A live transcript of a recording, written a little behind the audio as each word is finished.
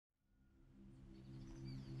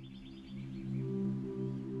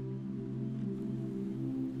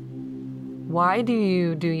Why do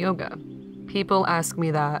you do yoga? People ask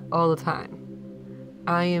me that all the time.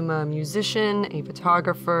 I am a musician, a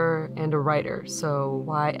photographer, and a writer, so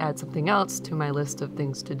why add something else to my list of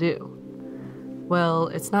things to do? Well,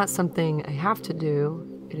 it's not something I have to do,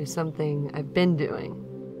 it is something I've been doing.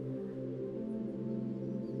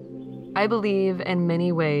 I believe in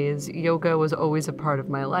many ways yoga was always a part of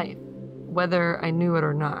my life, whether I knew it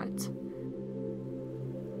or not.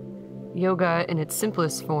 Yoga, in its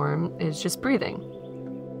simplest form, is just breathing.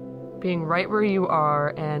 Being right where you are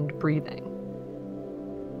and breathing.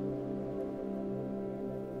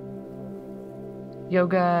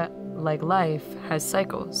 Yoga, like life, has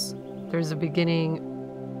cycles. There's a beginning,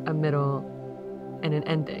 a middle, and an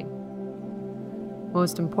ending.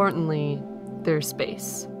 Most importantly, there's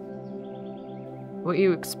space. What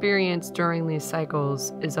you experience during these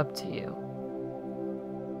cycles is up to you.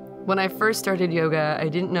 When I first started yoga, I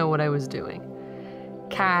didn't know what I was doing.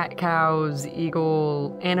 Cat, cows,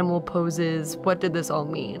 eagle, animal poses, what did this all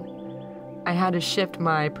mean? I had to shift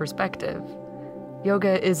my perspective.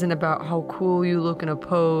 Yoga isn't about how cool you look in a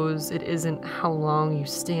pose, it isn't how long you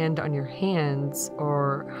stand on your hands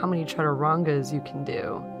or how many chaturangas you can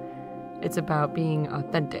do. It's about being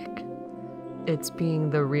authentic. It's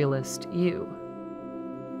being the realest you.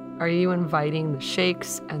 Are you inviting the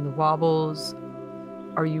shakes and the wobbles?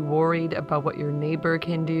 Are you worried about what your neighbor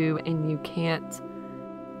can do and you can't?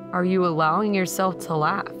 Are you allowing yourself to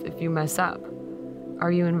laugh if you mess up?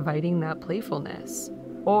 Are you inviting that playfulness?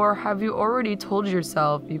 Or have you already told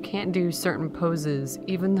yourself you can't do certain poses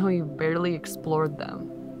even though you've barely explored them?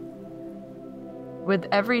 With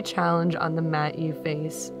every challenge on the mat you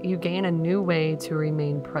face, you gain a new way to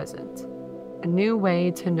remain present. A new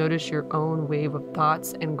way to notice your own wave of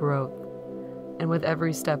thoughts and growth. And with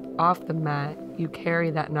every step off the mat, you carry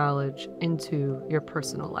that knowledge into your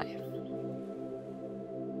personal life.